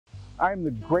I am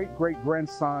the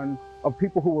great-great-grandson of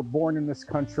people who were born in this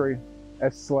country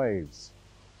as slaves.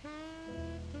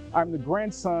 I'm the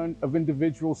grandson of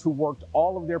individuals who worked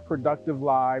all of their productive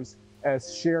lives as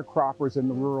sharecroppers in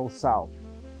the rural South.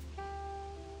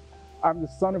 I'm the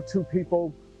son of two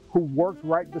people who worked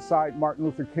right beside Martin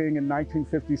Luther King in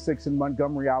 1956 in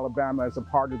Montgomery, Alabama as a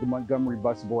part of the Montgomery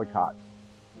bus boycott.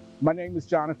 My name is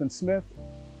Jonathan Smith,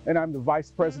 and I'm the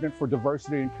Vice President for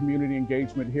Diversity and Community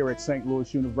Engagement here at St.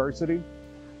 Louis University,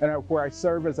 where I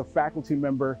serve as a faculty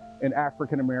member in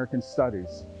African American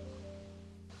Studies.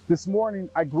 This morning,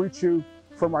 I greet you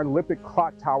from our Lippitt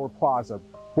Clock Tower Plaza,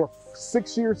 where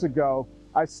 6 years ago,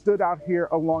 I stood out here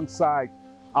alongside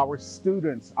our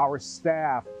students, our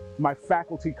staff, my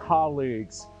faculty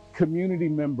colleagues, community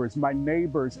members, my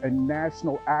neighbors, and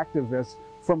national activists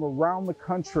from around the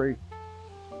country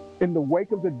in the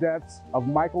wake of the deaths of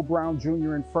Michael Brown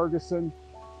Jr. in Ferguson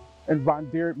and Von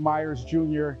Derrick Myers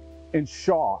Jr. in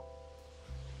Shaw.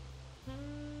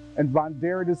 And Von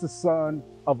Derrick is the son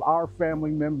of our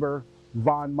family member,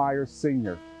 Von Myers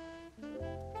Sr.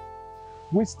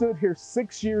 We stood here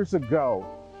 6 years ago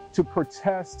to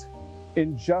protest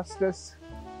injustice,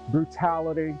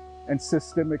 brutality, and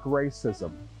systemic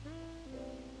racism.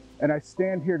 And I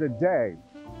stand here today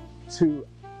to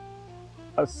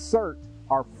assert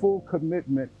our full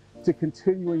commitment to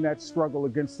continuing that struggle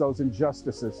against those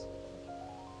injustices.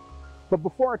 But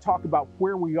before I talk about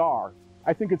where we are,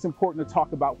 I think it's important to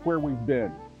talk about where we've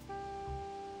been.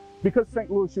 Because St.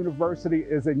 Louis University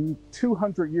is a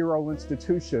 200-year-old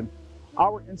institution,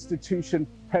 our institution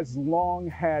has long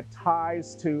had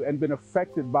ties to and been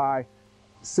affected by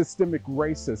systemic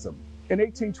racism. In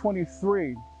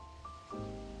 1823,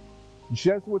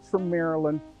 Jesuits from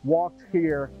Maryland walked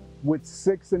here with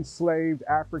 6 enslaved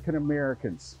African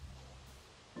Americans.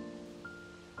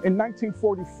 In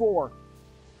 1944,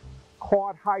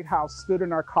 Claude Whitehouse stood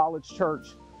in our college church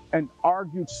and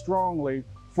argued strongly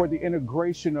for the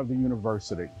integration of the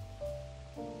university.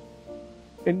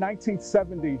 In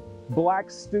 1970,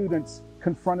 Black students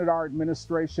confronted our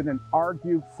administration and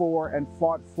argued for and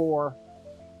fought for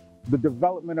the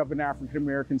development of an African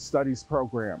American Studies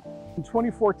program. In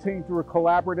 2014, through a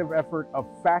collaborative effort of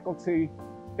faculty,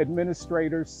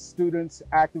 administrators, students,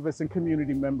 activists, and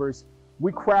community members,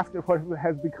 we crafted what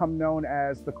has become known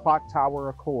as the Clock Tower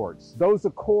Accords. Those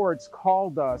accords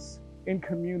called us in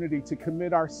community to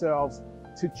commit ourselves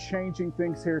to changing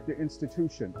things here at the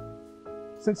institution.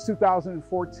 Since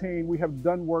 2014, we have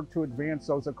done work to advance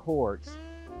those accords.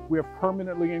 We have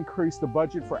permanently increased the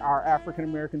budget for our African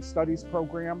American Studies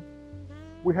program.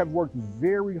 We have worked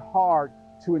very hard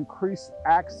to increase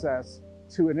access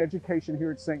to an education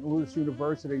here at St. Louis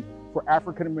University for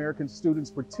African American students,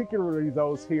 particularly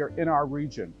those here in our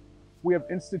region. We have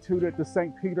instituted the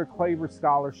St. Peter Claver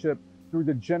Scholarship through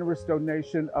the generous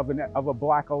donation of a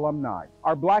Black alumni.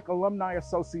 Our Black Alumni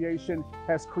Association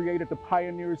has created the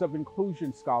Pioneers of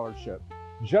Inclusion Scholarship.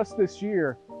 Just this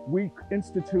year, we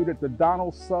instituted the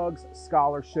Donald Suggs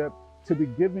Scholarship to be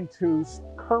given to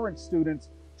current students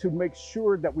to make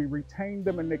sure that we retain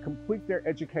them and they complete their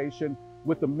education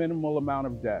with a minimal amount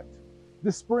of debt.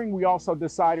 This spring, we also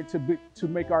decided to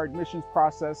make our admissions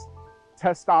process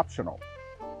test optional.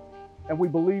 And we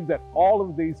believe that all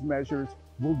of these measures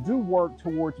will do work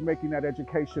towards making that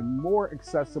education more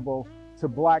accessible to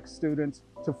Black students,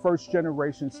 to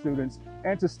first-generation students,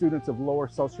 and to students of lower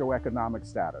socioeconomic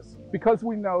status. Because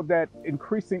we know that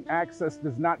increasing access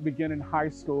does not begin in high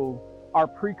school, our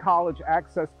Pre-College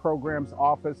Access Programs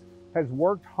Office has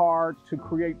worked hard to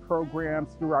create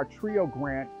programs through our TRIO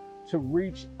grant to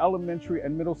reach elementary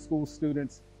and middle school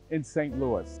students in St.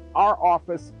 Louis. Our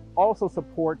office also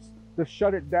supports the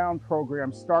Shut It Down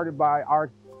program started by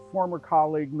our former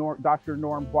colleague, Dr.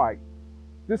 Norm White.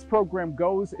 This program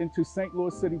goes into St.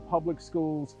 Louis City Public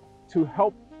Schools to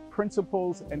help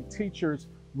principals and teachers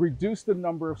reduce the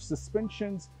number of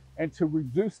suspensions and to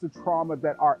reduce the trauma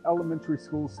that our elementary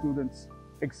school students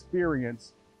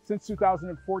experience. Since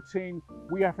 2014,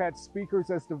 we have had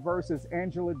speakers as diverse as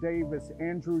Angela Davis,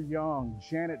 Andrew Young,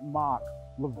 Janet Mock,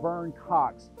 Laverne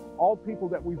Cox, all people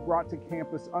that we've brought to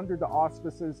campus under the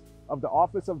auspices of the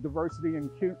Office of Diversity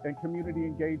and Community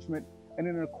Engagement and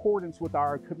in accordance with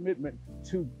our commitment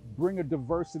to bring a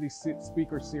diversity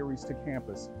speaker series to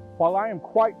campus. While I am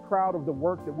quite proud of the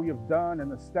work that we have done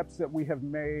and the steps that we have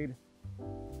made,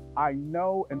 I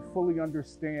know and fully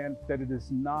understand that it is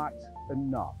not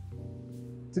enough.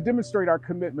 To demonstrate our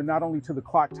commitment not only to the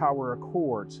Clock Tower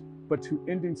Accords, but to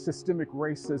ending systemic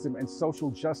racism and social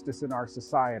justice in our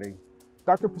society,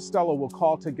 Dr. Postello will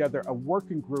call together a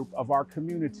working group of our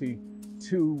community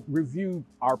to review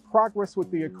our progress with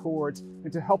the Accords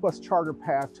and to help us chart a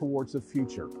path towards the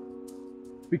future.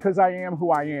 Because I am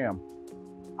who I am,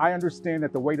 I understand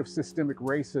that the weight of systemic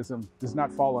racism does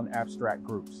not fall on abstract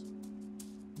groups.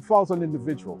 It falls on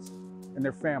individuals and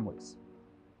their families.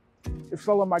 It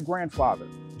fell on my grandfather,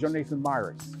 Jonathan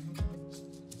Myrick's.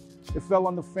 It fell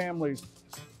on the family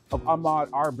of Ahmaud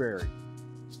Arbery.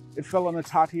 It fell on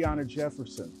Tatiana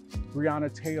Jefferson,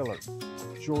 Breonna Taylor,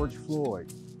 George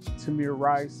Floyd, Tamir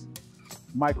Rice,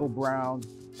 Michael Brown,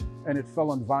 and it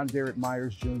fell on Von Derek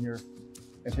Myers Jr.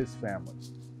 and his family.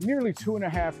 Nearly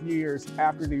 2.5 years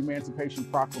after the Emancipation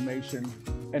Proclamation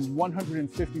and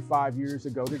 155 years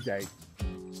ago today,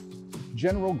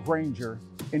 General Granger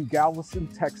in Galveston,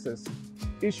 Texas,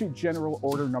 issued General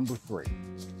Order Number 3.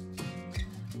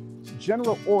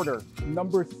 General Order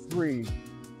Number 3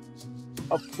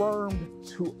 affirmed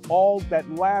to all that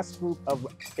last group of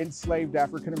enslaved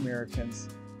African Americans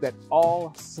that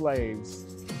all slaves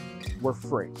were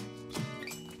free.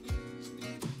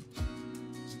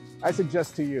 I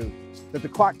suggest to you that the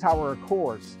Clock Tower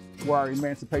Accords were our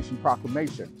Emancipation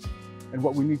Proclamation, and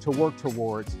what we need to work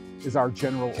towards is our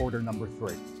General Order Number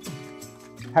 3.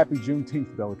 Happy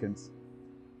Juneteenth, Billikens.